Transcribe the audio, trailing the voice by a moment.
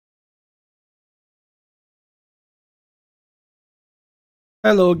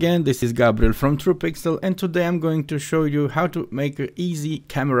Hello again, this is Gabriel from TruePixel, and today I'm going to show you how to make an easy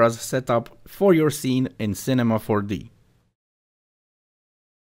cameras setup for your scene in Cinema 4D.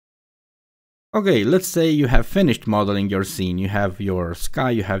 Okay, let's say you have finished modeling your scene. You have your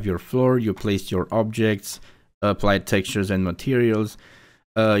sky, you have your floor, you placed your objects, applied textures and materials,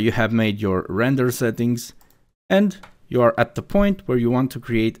 you have made your render settings, and you are at the point where you want to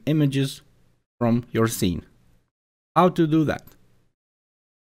create images from your scene. How to do that?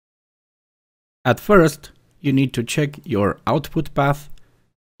 At first, you need to check your output path,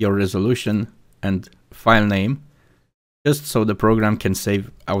 your resolution, and file name, just so the program can save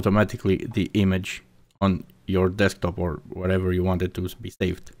automatically the image on your desktop or wherever you want it to be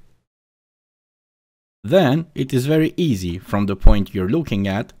saved. Then it is very easy from the point you're looking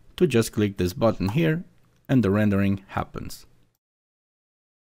at to just click this button here and the rendering happens.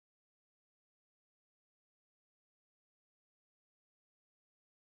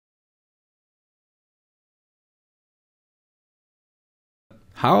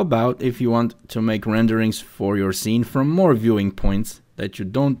 How about if you want to make renderings for your scene from more viewing points that you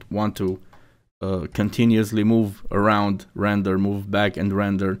don't want to continuously move around, render, move back and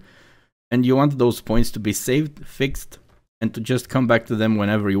render, and you want those points to be saved, fixed, and to just come back to them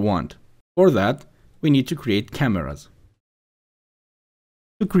whenever you want. For that, we need to create cameras.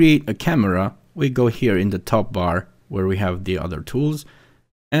 To create a camera, we go here in the top bar where we have the other tools,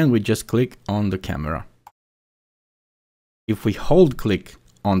 and we just click on the camera. If we hold click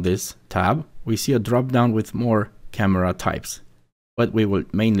on this tab, we see a drop down with more camera types, but we will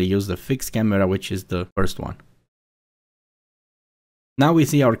mainly use the fixed camera, which is the first one. Now we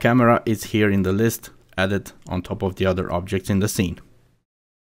see our camera is here in the list, added on top of the other objects in the scene.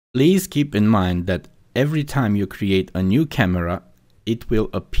 Please keep in mind that every time you create a new camera, it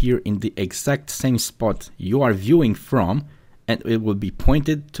will appear in the exact same spot you are viewing from, and it will be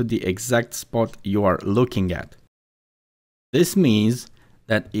pointed to the exact spot you are looking at. This means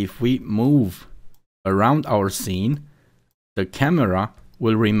that if we move around our scene, the camera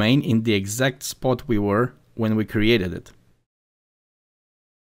will remain in the exact spot we were when we created it.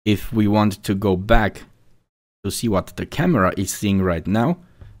 If we want to go back to see what the camera is seeing right now,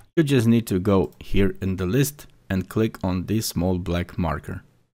 you just need to go here in the list and click on this small black marker.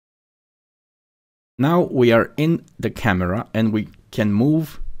 Now we are in the camera and we can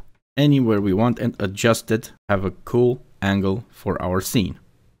move anywhere we want and adjust it, have a cool angle for our scene.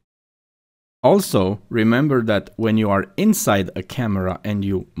 Also, remember that when you are inside a camera and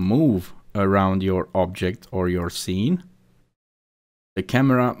you move around your object or your scene, the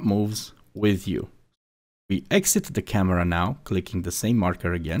camera moves with you. We exit the camera now, clicking the same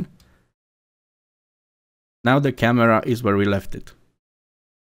marker again. Now the camera is where we left it.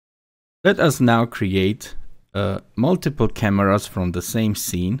 Let us now create multiple cameras from the same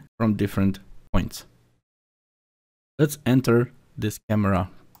scene from different points. Let's enter this camera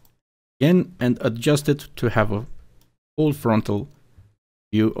again and adjust it to have a full frontal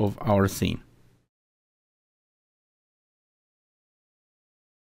view of our scene.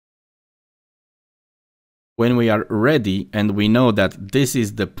 When we are ready and we know that this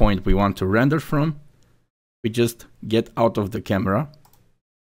is the point we want to render from, we just get out of the camera.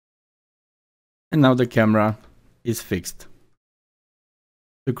 And now the camera is fixed.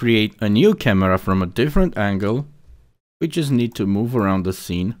 To create a new camera from a different angle, we just need to move around the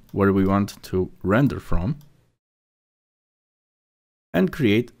scene where we want to render from and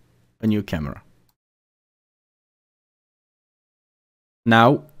create a new camera.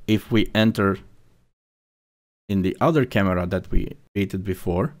 Now, if we enter in the other camera that we created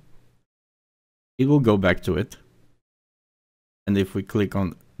before, it will go back to it. And if we click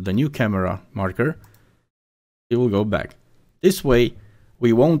on the new camera marker, it will go back. This way,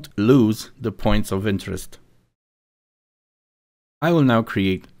 we won't lose the points of interest. I will now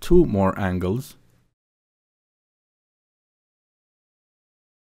create two more angles.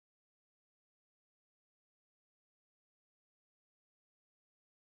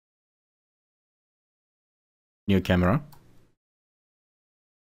 New camera.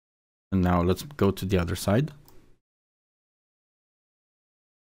 And now let's go to the other side.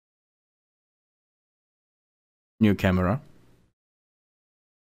 New camera.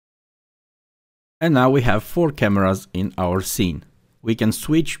 And now we have 4 cameras in our scene. We can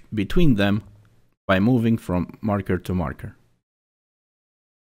switch between them by moving from marker to marker.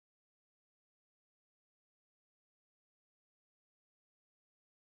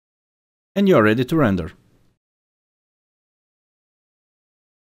 And you're ready to render.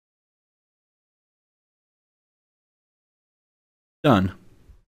 Done.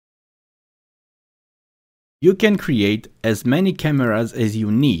 You can create as many cameras as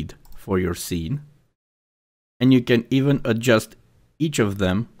you need for your scene, and you can even adjust each of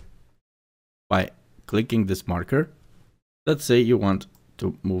them by clicking this marker. Let's say you want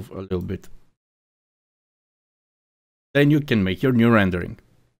to move a little bit. Then you can make your new rendering.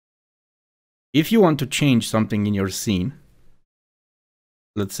 If you want to change something in your scene,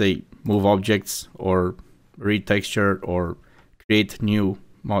 let's say move objects or retexture or create new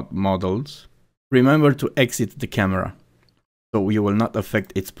models, remember to exit the camera so you will not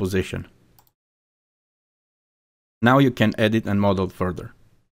affect its position. Now you can edit and model further.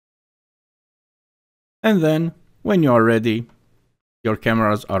 And then when you are ready, your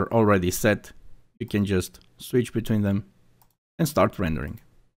cameras are already set, you can just switch between them and start rendering.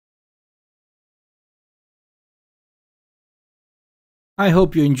 I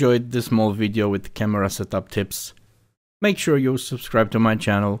hope you enjoyed this small video with camera setup tips. Make sure you subscribe to my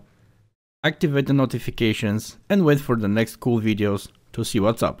channel, activate the notifications, and wait for the next cool videos to see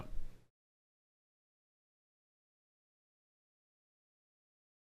what's up.